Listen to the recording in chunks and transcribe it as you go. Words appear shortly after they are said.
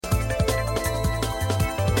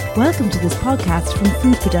Welcome to this podcast from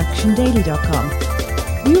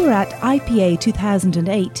foodproductiondaily.com. We were at IPA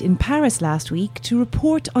 2008 in Paris last week to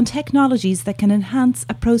report on technologies that can enhance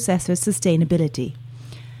a processor's sustainability.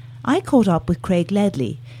 I caught up with Craig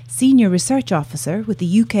Ledley, Senior Research Officer with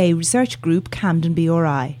the UK research group Camden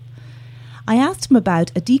BRI. I asked him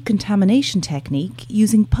about a decontamination technique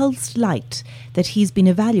using pulsed light that he's been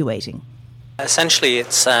evaluating. Essentially,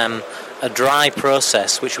 it's a dry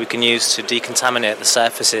process which we can use to decontaminate the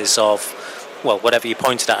surfaces of, well, whatever you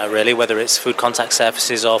pointed at it really, whether it's food contact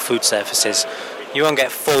surfaces or food surfaces. You won't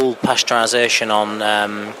get full pasteurisation on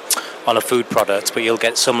a food product, but you'll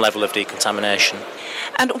get some level of decontamination.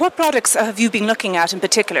 And what products have you been looking at in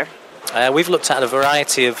particular? We've looked at a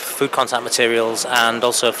variety of food contact materials and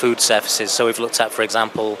also food surfaces. So we've looked at, for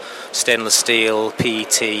example, stainless steel,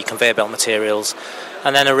 PET, conveyor belt materials,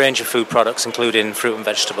 and then a range of food products including fruit and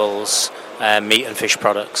vegetables, meat and fish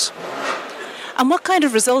products. And what kind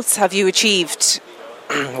of results have you achieved?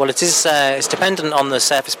 Well, it's dependent on the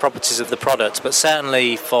surface properties of the product, but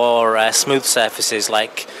certainly for smooth surfaces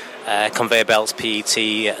like conveyor belts, PET,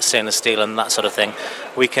 stainless steel and that sort of thing,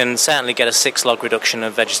 we can certainly get a 6-log reduction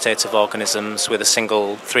of vegetative organisms with a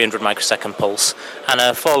single 300 microsecond pulse and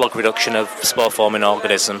a 4-log reduction of spore-forming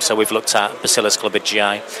organisms. So we've looked at Bacillus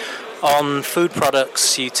globigii. On food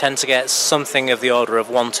products, you tend to get something of the order of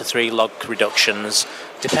 1 to 3 log reductions,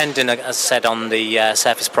 depending, as said, on the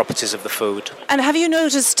surface properties of the food. And have you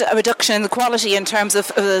noticed a reduction in the quality in terms of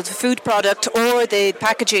the food product or the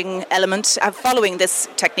packaging element following this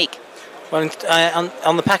technique? Well,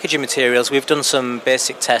 on the packaging materials, we've done some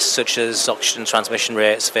basic tests such as oxygen transmission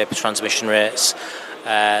rates, vapour transmission rates,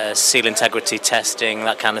 seal integrity testing,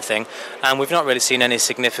 that kind of thing, and we've not really seen any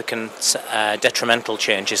significant detrimental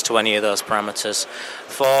changes to any of those parameters.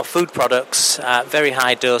 For food products, at very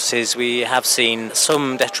high doses, we have seen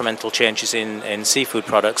some detrimental changes in seafood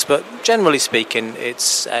products, but generally speaking, it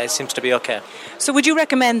seems to be okay. So would you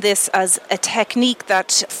recommend this as a technique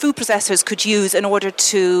that food processors could use in order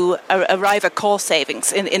to arrive at cost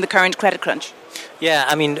savings in the current credit crunch? Yeah,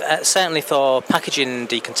 I mean, certainly for packaging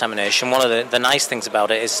decontamination, one of the nice things about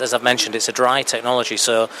it is, as I've mentioned, it's a dry technology,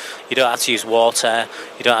 so you don't have to use water,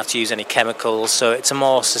 you don't have to use any chemicals, so it's a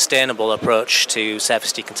more sustainable approach to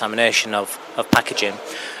surface decontamination of packaging.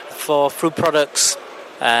 For food products,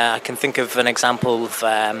 I can think of an example of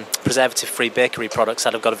preservative-free bakery products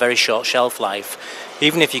that have got a very short shelf life.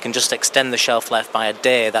 Even if you can just extend the shelf life by a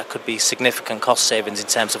day, that could be significant cost savings in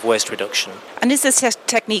terms of waste reduction. And is this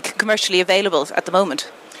technique commercially available at the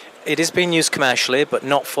moment? It is being used commercially, but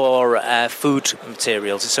not for food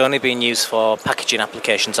materials. It's only being used for packaging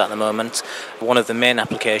applications at the moment. One of the main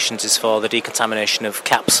applications is for the decontamination of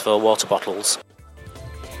caps for water bottles.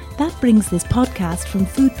 That brings this podcast from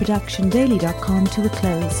foodproductiondaily.com to a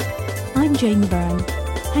close. I'm Jane Byrne.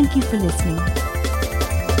 Thank you for listening.